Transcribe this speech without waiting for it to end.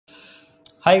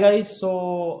Hi guys,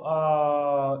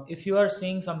 if you are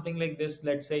seeing something like this,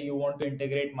 let's say you want to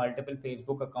integrate multiple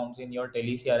Facebook accounts in your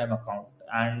TeleCRM account,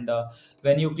 and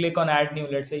when you click on add new,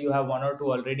 let's say you have one or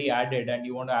two already added and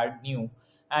you want to add new,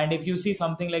 and if you see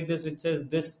something like this which says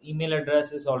this email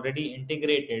address is already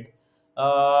integrated,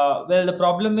 well the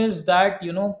problem is that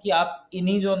कि आप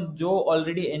इन्हीं जो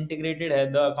already integrated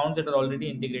है, the accounts that are already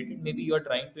integrated, maybe you are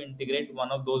trying to integrate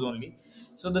one of those only.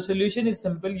 So the solution is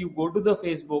simple. You go to the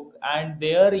Facebook and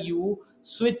there you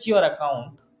switch your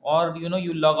account, or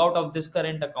you log out of this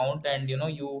current account, and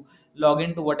you log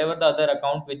into whatever the other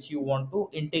account which you want to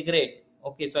integrate.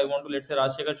 Okay, so I want to, let's say,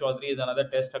 Rajshekhar Chaudhary is another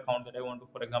test account that I want to,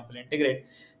 for example, integrate.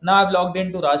 Now I've logged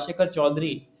into Rajshekhar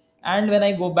Chaudhary, and when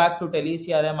I go back to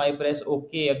TeleCRM, I press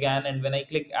OK again, and when I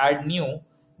click add new,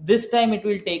 this time it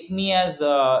will take me as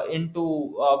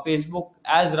into Facebook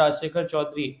as Rajshekhar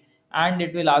Chaudhary, and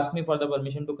it will ask me for the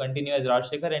permission to continue as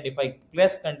Rajshekhar. And if I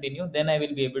press continue, then I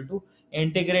will be able to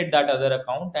integrate that other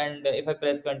account. And if I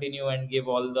press continue and give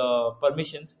all the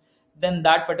permissions, then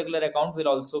that particular account will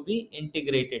also be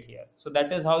integrated here. So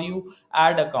that is how you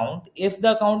add account. If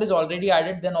the account is already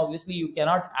added, then obviously you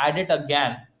cannot add it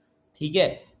again.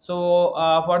 Okay, so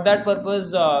for that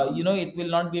purpose, it will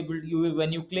not be able to, you will,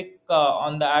 when you click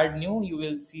on the add new, you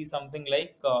will see something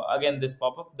like again this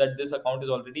pop up that this account is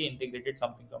already integrated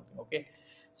something something. Okay,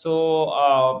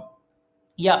 so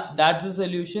yeah, that's the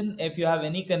solution. If you have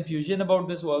any confusion about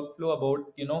this workflow,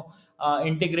 about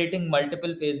integrating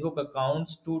multiple Facebook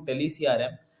accounts to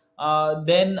TeleCRM,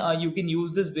 then you can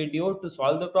use this video to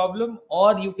solve the problem,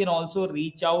 or you can also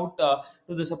reach out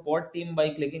to the support team by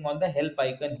clicking on the help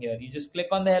icon here. You just click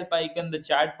on the help icon, the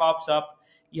chat pops up.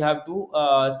 You have to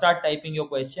start typing your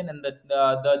question, and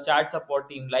the chat support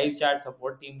team, live chat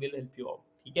support team, will help you out.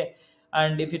 Okay,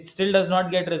 and if it still does not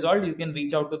get resolved, you can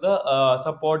reach out to the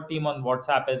support team on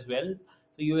WhatsApp as well.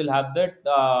 So you will have that,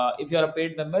 if you are a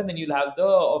paid member, then you'll have the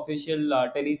official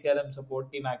TeleCRM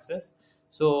support team access.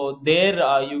 So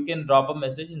there you can drop a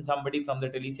message, and somebody from the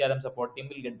TeleCRM support team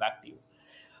will get back to you.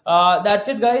 That's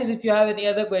it guys. If you have any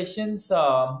other questions,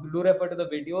 do refer to the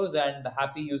videos, and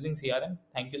happy using CRM.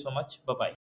 Thank you so much. Bye bye.